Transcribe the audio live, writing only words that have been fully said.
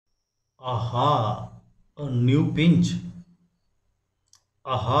Aha, a new pinch.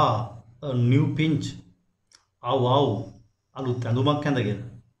 Aha, a new pinch. Aw aw, අලුත් ඇඳුමක් ඇඳගෙන.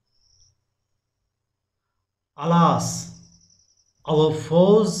 Alas, our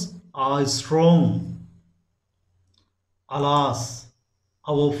foes are strong. Alas,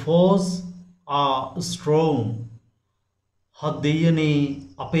 our foes are strong. හදෙයනේ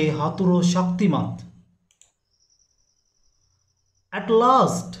අපේ හතුරෝ ශක්තිමත්. At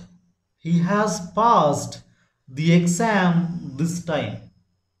last, he has passed the exam this time.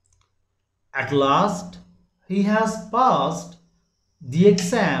 At last, he has passed the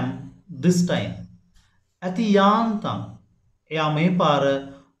exam this time. ඇති යාන්තම් එයා මේ පාර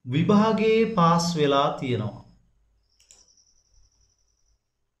විභාගේ pass වෙලා තියෙනවා.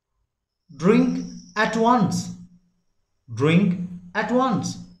 Drink at once. Drink at once.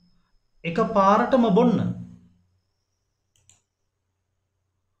 එක පාරටම බොන්න.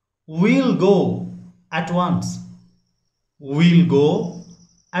 We'll go at once. We'll go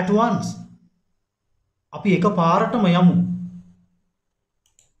at once. අපි එක පාරටම යමු.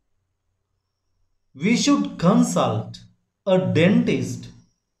 We should consult a dentist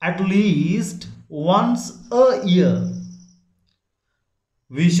at least once a year.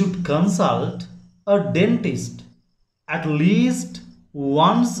 We should consult a dentist at least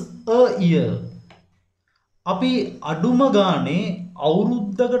once a year. අපි අඩුම ගානේ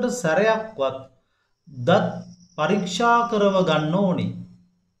අවුරුද්දකට සැරයක්වත් දත් පරීක්ෂා කරව ගන්න ඕනේ.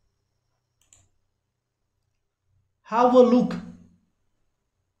 Have a look.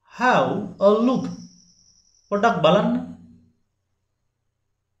 Have a look. පොඩක් බලන්න.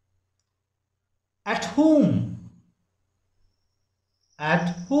 At whom? At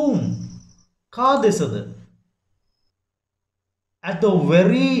whom? කා දෙසද? At the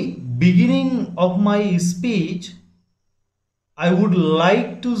very beginning of my speech, I would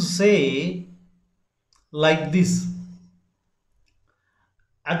like to say like this.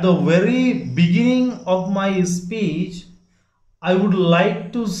 At the very beginning of my speech, I would like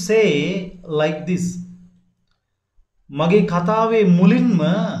to say like this. මගේ කතාවේ මුලින්ම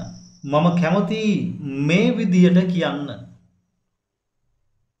මම කැමති මේ විදියට කියන්න.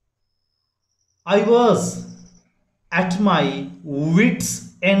 I was at my wits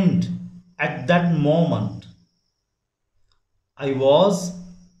end at that moment. I was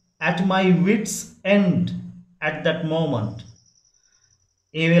at my wits end at that moment.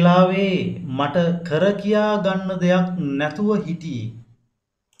 ඒ වෙලාවේ මට කර කියා ගන්න දෙයක් නැතුව හිටියේ.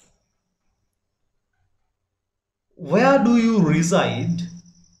 Where do you reside?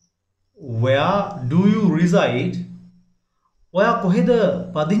 Where do you reside? ඔයා කොහෙද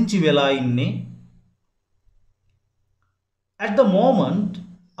පදිංචි වෙලා ඉන්නේ? At the moment,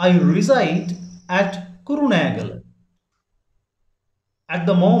 I reside at Kurunegala. At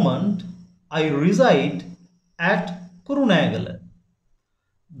the moment, I reside at Kurunegala.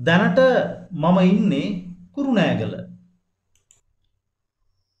 දැනට මම ඉන්නේ Kurunegala.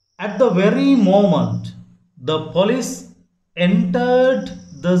 At the very moment, the police entered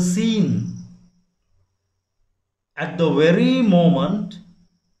the scene. At the very moment,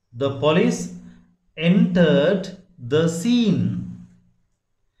 the police entered the scene.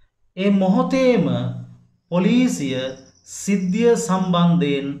 ඒ මොහොතේම පොලිසිය සිද්ධිය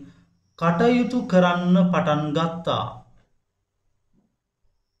සම්බන්ධයෙන් කටයුතු කරන්න පටන් ගත්තා.